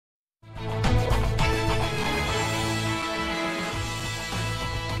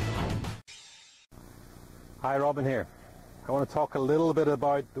Hi, Robin here. I want to talk a little bit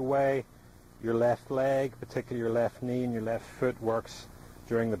about the way your left leg, particularly your left knee and your left foot, works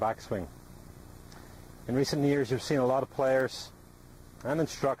during the backswing. In recent years you've seen a lot of players and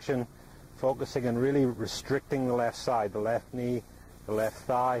instruction focusing on really restricting the left side, the left knee, the left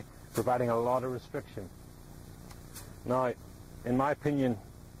thigh, providing a lot of restriction. Now, in my opinion,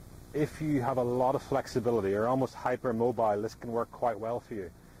 if you have a lot of flexibility or almost hypermobile, this can work quite well for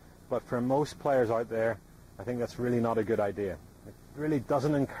you. But for most players out there, I think that's really not a good idea. It really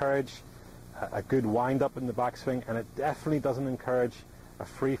doesn't encourage a good wind-up in the backswing, and it definitely doesn't encourage a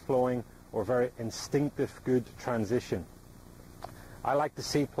free-flowing or very instinctive good transition. I like to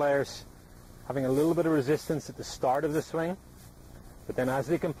see players having a little bit of resistance at the start of the swing, but then as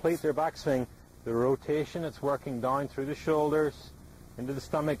they complete their backswing, the rotation that's working down through the shoulders, into the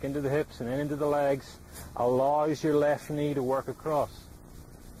stomach, into the hips, and then into the legs, allows your left knee to work across.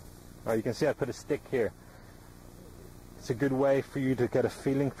 Now you can see I put a stick here. It's a good way for you to get a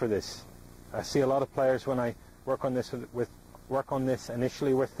feeling for this. I see a lot of players when I work on this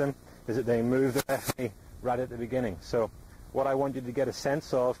initially with them, is that they move the left knee right at the beginning. So what I want you to get a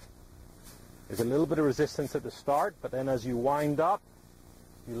sense of is a little bit of resistance at the start, but then as you wind up,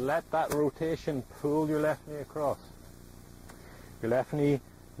 you let that rotation pull your left knee across. Your left knee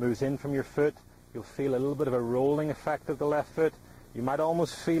moves in from your foot. You'll feel a little bit of a rolling effect of the left foot. You might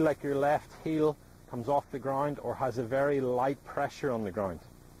almost feel like your left heel comes off the ground or has a very light pressure on the ground.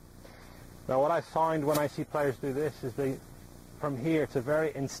 Now what I find when I see players do this is from here it's a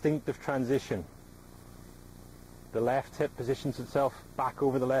very instinctive transition. The left hip positions itself back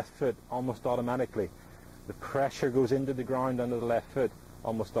over the left foot almost automatically. The pressure goes into the ground under the left foot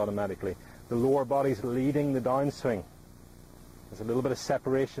almost automatically. The lower body's leading the downswing. There's a little bit of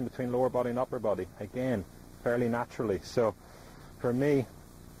separation between lower body and upper body, again, fairly naturally. So for me,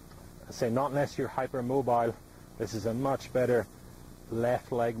 I say not unless you're hypermobile, this is a much better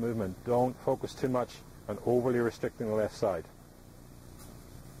left leg movement. Don't focus too much on overly restricting the left side.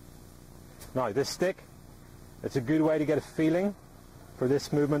 Now this stick, it's a good way to get a feeling for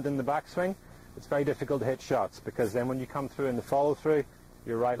this movement in the backswing. It's very difficult to hit shots because then when you come through in the follow through,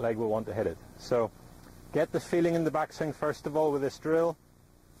 your right leg will want to hit it. So get the feeling in the backswing first of all with this drill.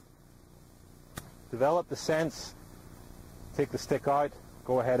 Develop the sense. Take the stick out.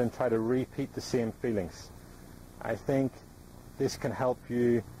 Go ahead and try to repeat the same feelings. I think this can help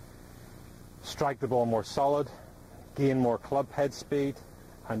you strike the ball more solid, gain more club head speed,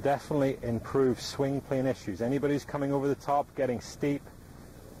 and definitely improve swing plane issues. Anybody who's coming over the top, getting steep,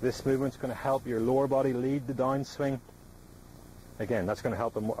 this movement's going to help your lower body lead the downswing. Again, that's going to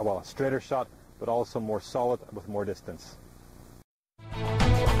help a straighter shot, but also more solid with more distance.